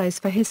Pulitzer Prize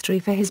for History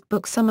for his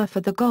book Summer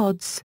for the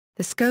Gods,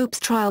 The Scopes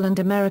Trial and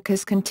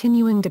America's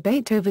Continuing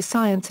Debate Over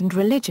Science and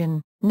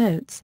Religion,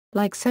 notes,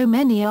 like so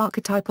many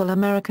archetypal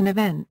American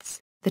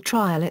events, the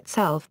trial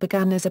itself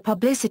began as a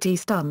publicity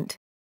stunt.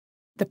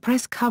 The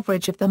press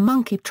coverage of the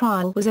monkey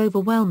trial was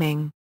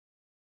overwhelming.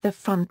 The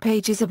front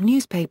pages of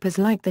newspapers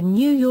like the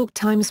New York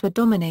Times were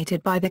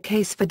dominated by the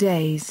case for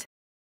days.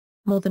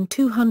 More than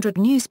 200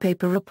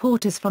 newspaper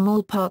reporters from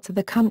all parts of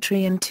the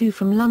country and 2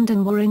 from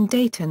London were in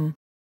Dayton.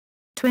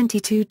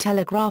 22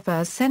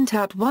 telegraphers sent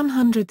out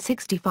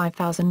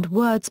 165,000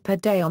 words per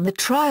day on the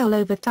trial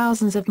over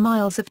thousands of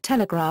miles of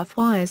telegraph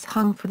wires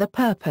hung for the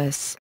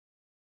purpose.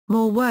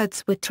 More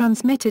words were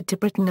transmitted to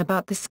Britain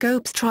about the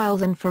Scopes trial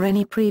than for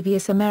any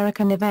previous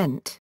American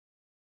event.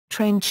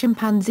 Trained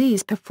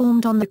chimpanzees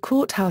performed on the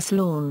courthouse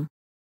lawn.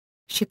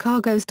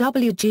 Chicago's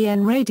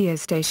WGN radio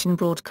station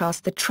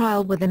broadcast the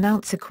trial with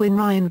announcer Quinn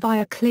Ryan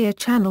via Clear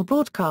Channel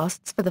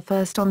broadcasts for the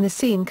first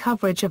on-the-scene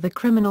coverage of a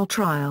criminal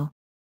trial.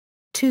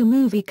 2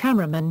 movie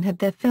cameramen had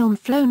their film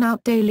flown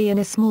out daily in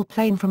a small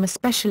plane from a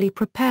specially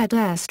prepared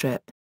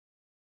airstrip.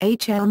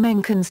 H. L.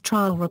 Mencken's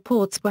trial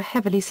reports were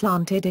heavily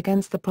slanted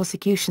against the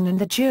prosecution and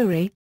the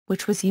jury,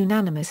 which was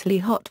unanimously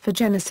hot for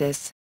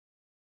Genesis.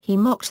 He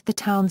mocked the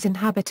town's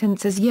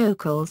inhabitants as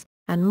yokels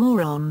and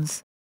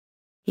morons.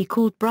 He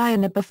called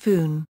Bryan a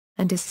buffoon,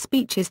 and his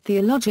speeches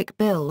theologic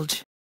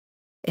bilge.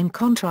 In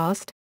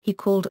contrast, he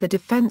called the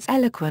defense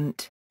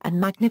eloquent and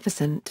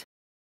magnificent.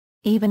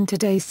 Even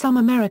today some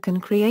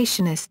American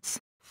creationists,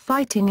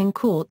 fighting in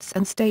courts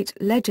and state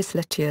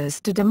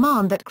legislatures to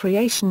demand that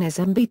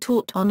creationism be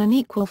taught on an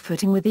equal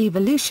footing with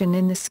evolution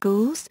in the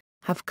schools,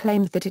 have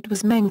claimed that it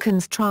was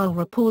Mencken's trial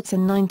reports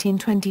in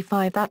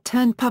 1925 that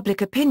turned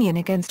public opinion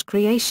against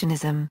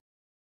creationism.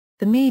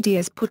 The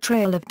media's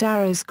portrayal of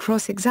Darrow's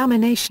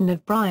cross-examination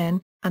of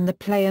Bryan, and the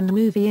play and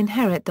movie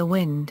Inherit the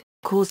Wind,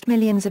 caused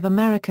millions of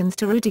Americans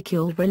to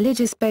ridicule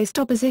religious-based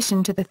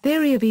opposition to the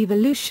theory of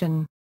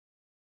evolution.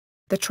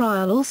 The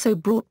trial also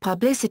brought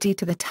publicity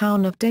to the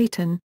town of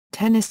Dayton,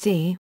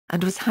 Tennessee,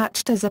 and was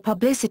hatched as a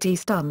publicity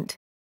stunt.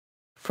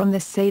 From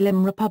the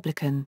Salem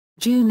Republican,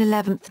 June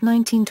 11,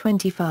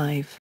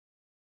 1925.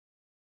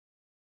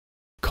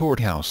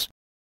 Courthouse.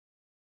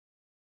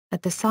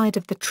 At the site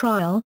of the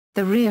trial,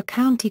 the Rhea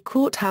County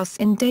Courthouse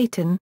in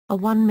Dayton, a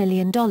 $1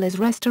 million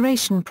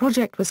restoration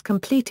project was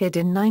completed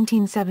in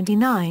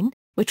 1979,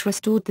 which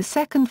restored the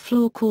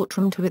second-floor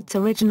courtroom to its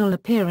original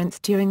appearance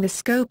during the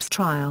Scopes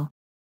trial.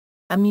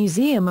 A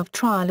museum of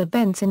trial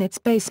events in its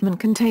basement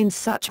contains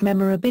such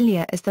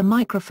memorabilia as the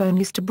microphone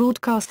used to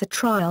broadcast the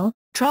trial,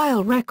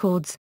 trial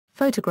records,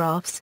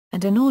 photographs,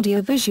 and an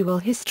audio-visual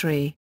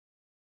history.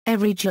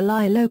 Every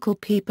July local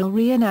people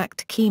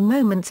reenact key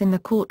moments in the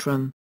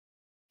courtroom.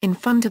 In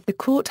front of the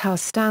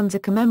courthouse stands a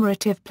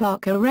commemorative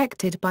plaque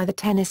erected by the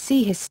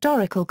Tennessee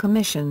Historical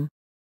Commission.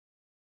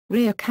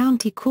 Rhea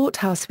County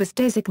Courthouse was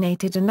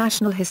designated a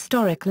National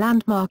Historic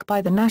Landmark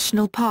by the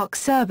National Park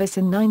Service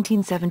in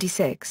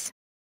 1976.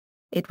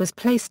 It was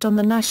placed on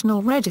the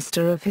National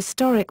Register of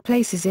Historic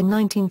Places in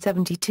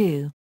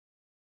 1972.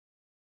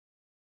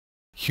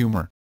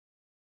 Humor.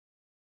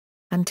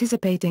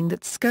 Anticipating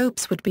that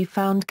Scopes would be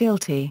found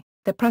guilty,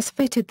 the press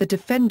fitted the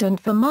defendant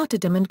for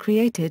martyrdom and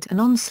created an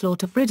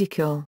onslaught of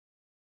ridicule.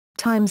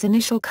 Time's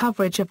initial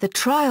coverage of the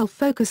trial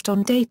focused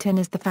on Dayton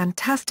as the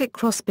fantastic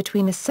cross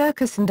between a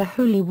circus and a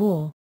holy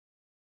war.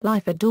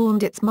 Life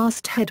adorned its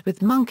masthead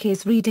with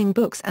monkeys reading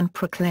books and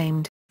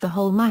proclaimed, "The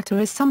whole matter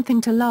is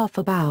something to laugh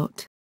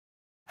about."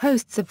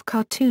 Hosts of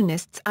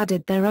cartoonists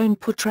added their own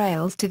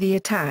portrayals to the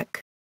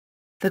attack.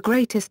 The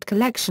greatest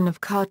collection of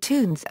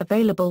cartoons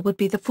available would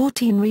be the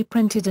 14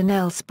 reprinted in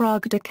L.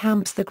 Sprague de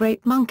Camp's The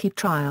Great Monkey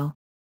Trial.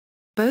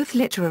 Both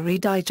Literary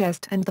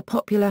Digest and the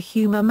popular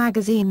humor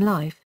magazine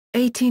Life,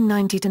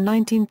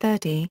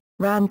 1890–1930,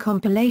 ran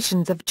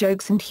compilations of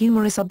jokes and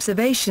humorous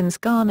observations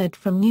garnered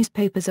from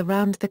newspapers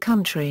around the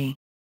country.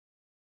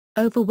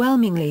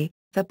 Overwhelmingly,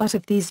 the butt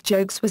of these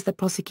jokes was the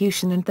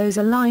prosecution and those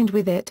aligned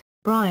with it,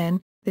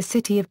 Bryan, the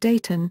city of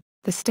Dayton,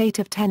 the state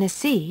of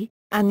Tennessee,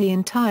 and the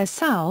entire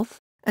South,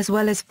 as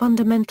well as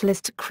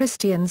fundamentalist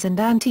Christians and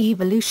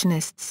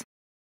anti-evolutionists.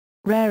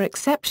 Rare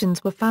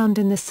exceptions were found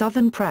in the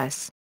Southern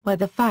press, where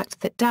the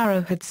fact that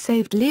Darrow had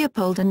saved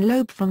Leopold and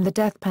Loeb from the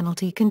death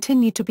penalty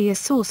continued to be a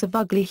source of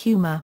ugly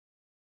humor.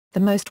 The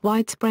most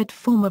widespread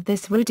form of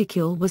this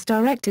ridicule was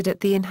directed at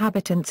the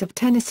inhabitants of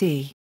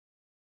Tennessee.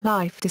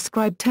 Life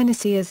described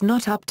Tennessee as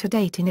not up to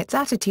date in its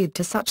attitude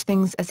to such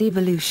things as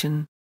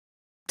evolution.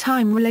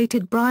 Time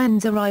related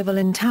Bryan's arrival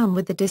in town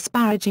with the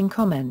disparaging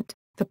comment,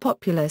 "The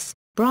populace,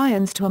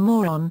 Bryan's to a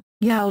moron,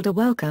 yelled a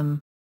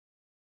welcome."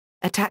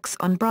 Attacks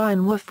on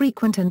Bryan were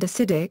frequent and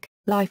acidic.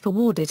 Life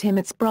awarded him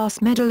its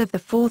brass medal of the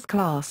 4th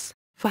class,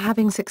 for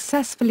having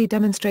successfully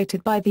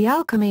demonstrated by the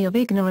alchemy of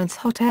ignorance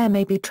hot air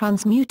may be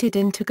transmuted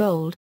into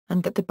gold,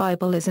 and that the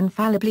Bible is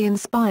infallibly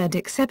inspired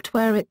except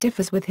where it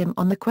differs with him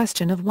on the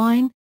question of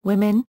wine,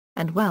 women,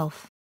 and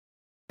wealth.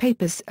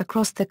 Papers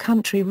across the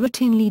country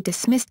routinely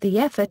dismissed the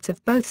efforts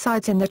of both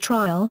sides in the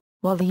trial,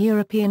 while the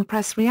European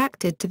press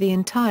reacted to the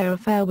entire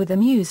affair with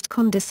amused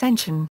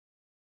condescension.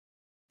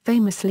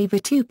 Famously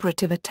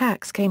vituperative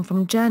attacks came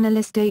from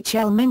journalist H.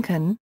 L.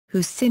 Mencken,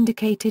 whose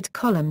syndicated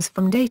columns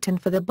from Dayton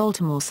for the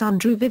Baltimore Sun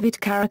drew vivid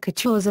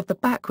caricatures of the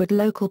backward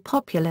local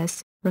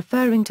populace,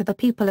 referring to the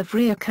people of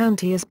Rhea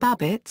County as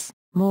babbits,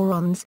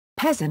 morons,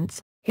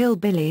 peasants,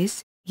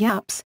 hillbillies,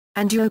 yaps,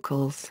 and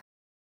yokels.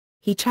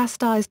 He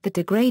chastised the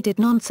degraded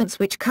nonsense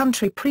which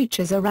country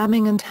preachers are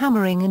ramming and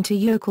hammering into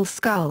yokel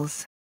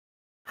skulls.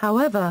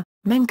 However,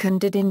 Mencken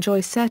did enjoy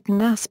certain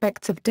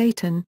aspects of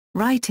Dayton,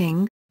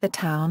 writing, "The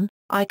town,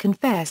 I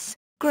confess,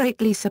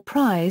 greatly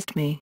surprised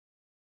me.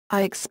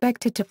 I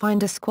expected to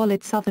find a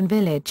squalid southern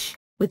village,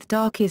 with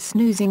darkies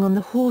snoozing on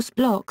the horse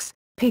blocks,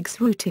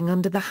 pigs rooting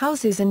under the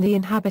houses and the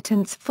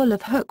inhabitants full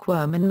of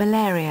hookworm and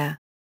malaria.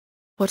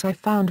 What I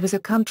found was a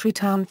country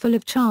town full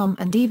of charm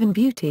and even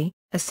beauty,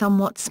 a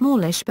somewhat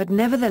smallish but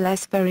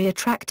nevertheless very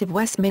attractive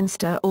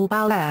Westminster or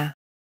Bel Air."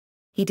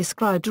 He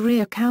described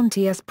Rhea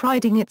County as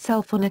priding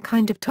itself on a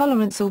kind of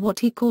tolerance or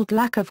what he called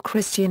lack of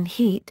Christian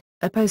heat,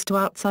 opposed to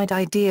outside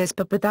ideas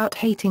but without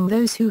hating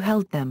those who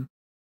held them.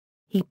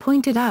 He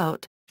pointed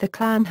out, "The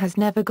Klan has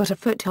never got a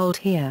foothold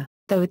here,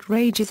 though it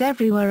rages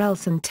everywhere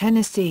else in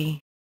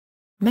Tennessee."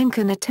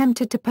 Mencken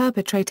attempted to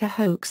perpetrate a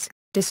hoax,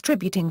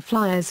 distributing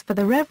flyers for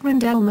the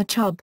Reverend Elmer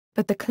Chubb,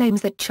 but the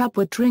claims that Chubb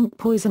would drink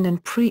poison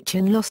and preach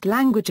in lost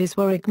languages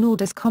were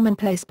ignored as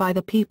commonplace by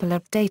the people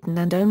of Dayton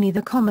and only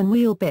the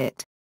commonweal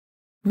bit.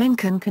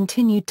 Mencken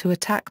continued to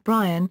attack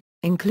Bryan,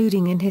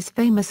 including in his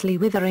famously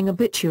withering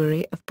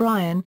obituary of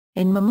Bryan,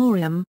 In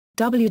Memoriam,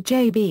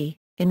 WJB,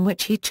 in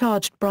which he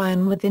charged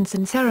Bryan with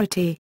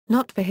insincerity,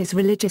 not for his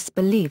religious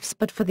beliefs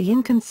but for the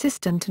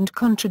inconsistent and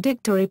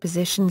contradictory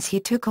positions he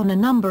took on a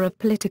number of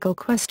political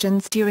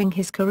questions during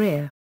his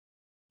career.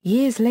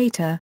 Years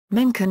later,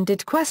 Mencken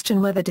did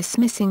question whether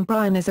dismissing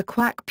Bryan as a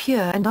quack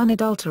pure and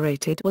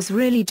unadulterated was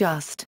really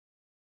just.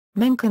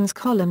 Mencken's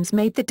columns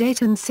made the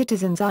Dayton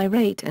citizens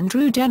irate and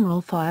drew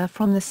general fire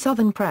from the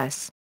Southern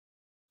press.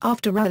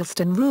 After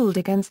Ralston ruled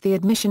against the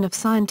admission of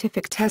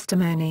scientific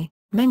testimony,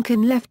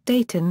 Mencken left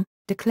Dayton,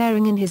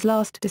 declaring in his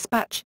last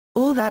dispatch,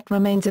 "All that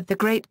remains of the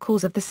great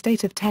cause of the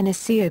state of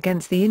Tennessee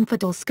against the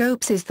infidel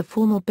Scopes is the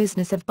formal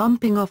business of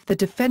bumping off the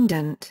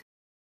defendant."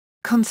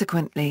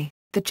 Consequently,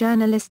 the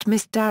journalist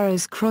missed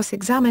Darrow's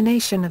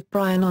cross-examination of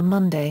Bryan on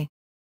Monday.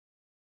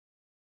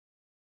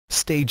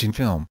 Stage and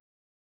film.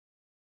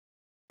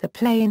 The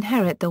play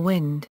Inherit the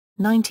Wind,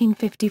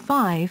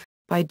 1955,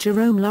 by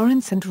Jerome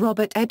Lawrence and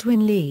Robert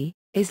Edwin Lee,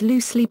 is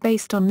loosely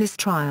based on this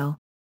trial.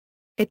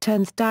 It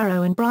turns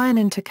Darrow and Bryan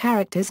into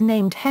characters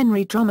named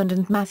Henry Drummond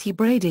and Matthew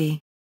Brady.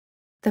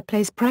 The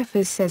play's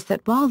preface says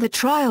that while the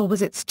trial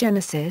was its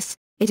genesis,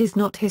 it is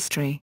not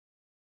history.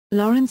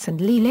 Lawrence and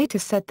Lee later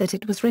said that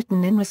it was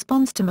written in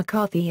response to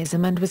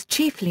McCarthyism and was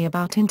chiefly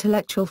about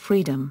intellectual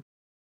freedom.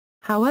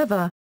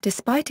 However,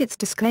 despite its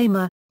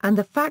disclaimer, and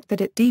the fact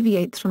that it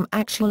deviates from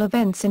actual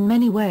events in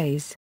many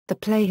ways, the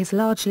play has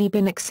largely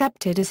been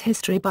accepted as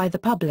history by the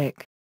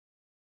public.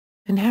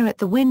 Inherit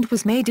the Wind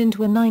was made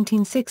into a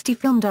 1960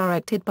 film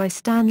directed by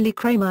Stanley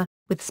Kramer,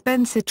 with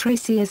Spencer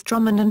Tracy as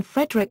Drummond and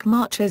Frederick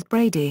March as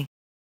Brady.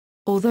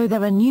 Although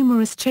there are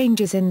numerous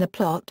changes in the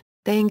plot,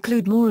 they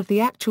include more of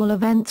the actual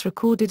events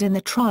recorded in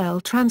the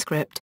trial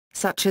transcript,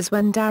 such as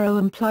when Darrow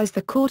implies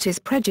the court is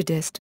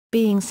prejudiced,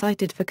 being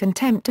cited for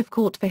contempt of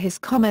court for his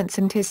comments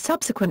and his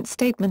subsequent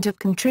statement of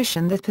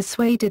contrition that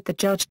persuaded the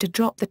judge to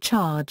drop the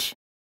charge.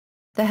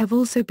 There have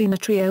also been a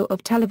trio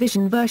of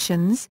television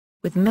versions,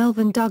 with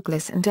Melvyn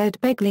Douglas and Ed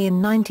Begley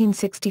in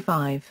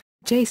 1965,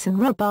 Jason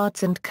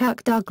Robards and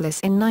Kirk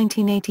Douglas in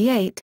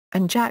 1988,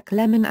 and Jack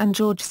Lemmon and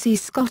George C.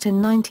 Scott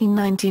in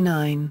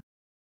 1999.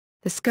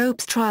 The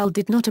Scopes trial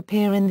did not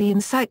appear in the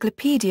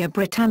Encyclopaedia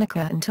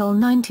Britannica until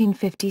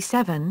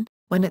 1957,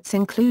 when its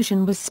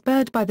inclusion was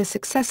spurred by the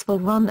successful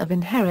run of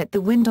Inherit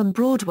the Wind on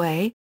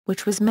Broadway,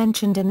 which was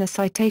mentioned in the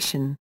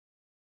citation.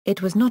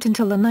 It was not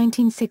until the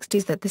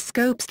 1960s that the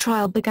Scopes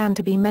trial began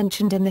to be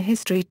mentioned in the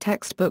history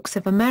textbooks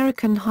of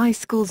American high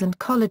schools and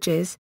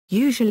colleges,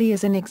 usually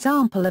as an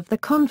example of the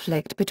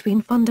conflict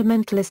between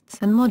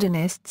fundamentalists and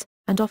modernists,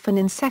 and often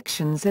in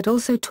sections that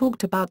also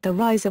talked about the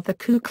rise of the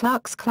Ku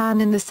Klux Klan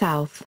in the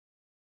South.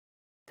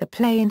 The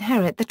play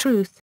Inherit the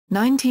Truth,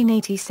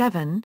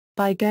 1987,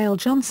 by Gail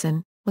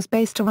Johnson, was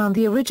based around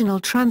the original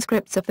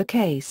transcripts of the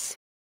case.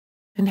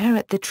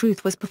 Inherit the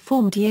Truth was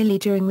performed yearly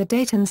during the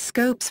Dayton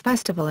Scopes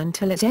Festival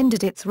until it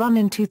ended its run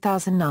in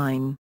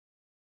 2009.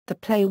 The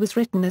play was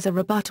written as a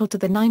rebuttal to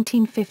the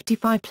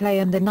 1955 play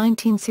and the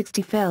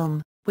 1960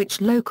 film,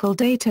 which local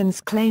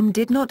Daytons claim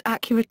did not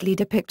accurately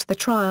depict the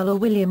trial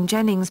of William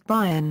Jennings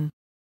Bryan.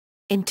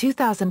 In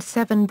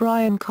 2007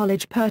 Bryan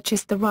College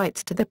purchased the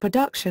rights to the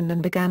production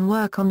and began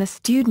work on a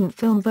student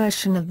film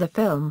version of the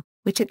film,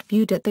 which it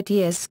viewed at that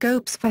year's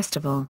Scopes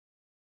Festival.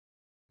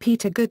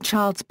 Peter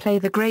Goodchild's play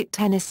The Great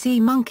Tennessee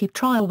Monkey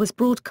Trial was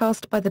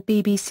broadcast by the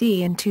BBC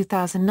in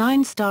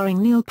 2009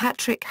 starring Neil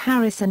Patrick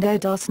Harris and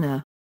Ed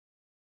Asner.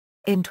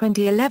 In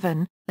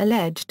 2011,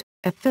 Alleged,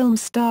 a film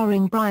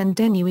starring Brian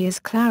Dennehy as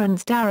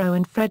Clarence Darrow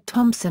and Fred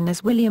Thompson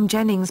as William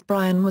Jennings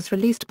Bryan was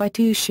released by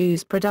Two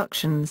Shoes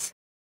Productions.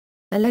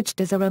 Alleged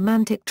is a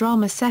romantic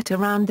drama set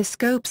around the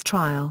Scopes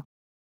trial.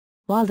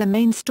 While the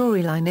main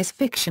storyline is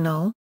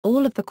fictional,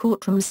 all of the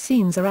courtroom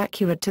scenes are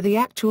accurate to the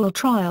actual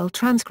trial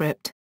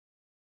transcript.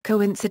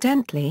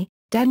 Coincidentally,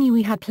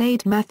 Dennehy had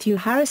played Matthew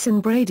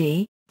Harrison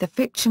Brady, the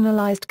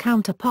fictionalized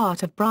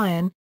counterpart of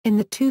Bryan, in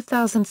the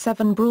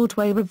 2007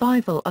 Broadway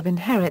revival of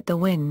Inherit the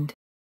Wind.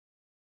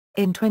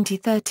 In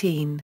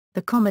 2013,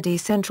 the Comedy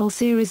Central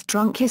series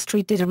Drunk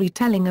History did a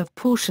retelling of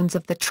portions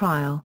of the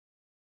trial.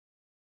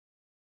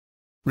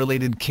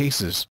 Related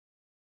cases.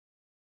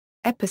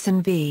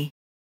 Epperson v.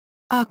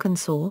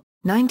 Arkansas,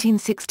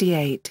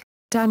 1968,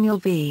 Daniel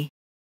v.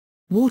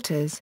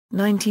 Waters,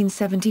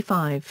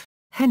 1975,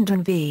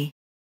 Hendren v.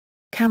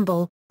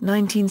 Campbell,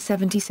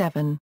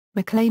 1977,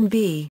 McLean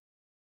v.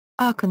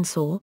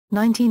 Arkansas,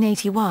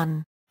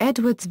 1981,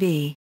 Edwards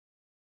v.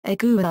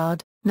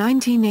 Eguard,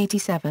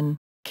 1987,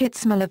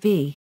 Kitzmiller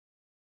v.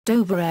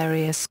 Dover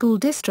Area School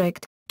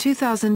District, 2000.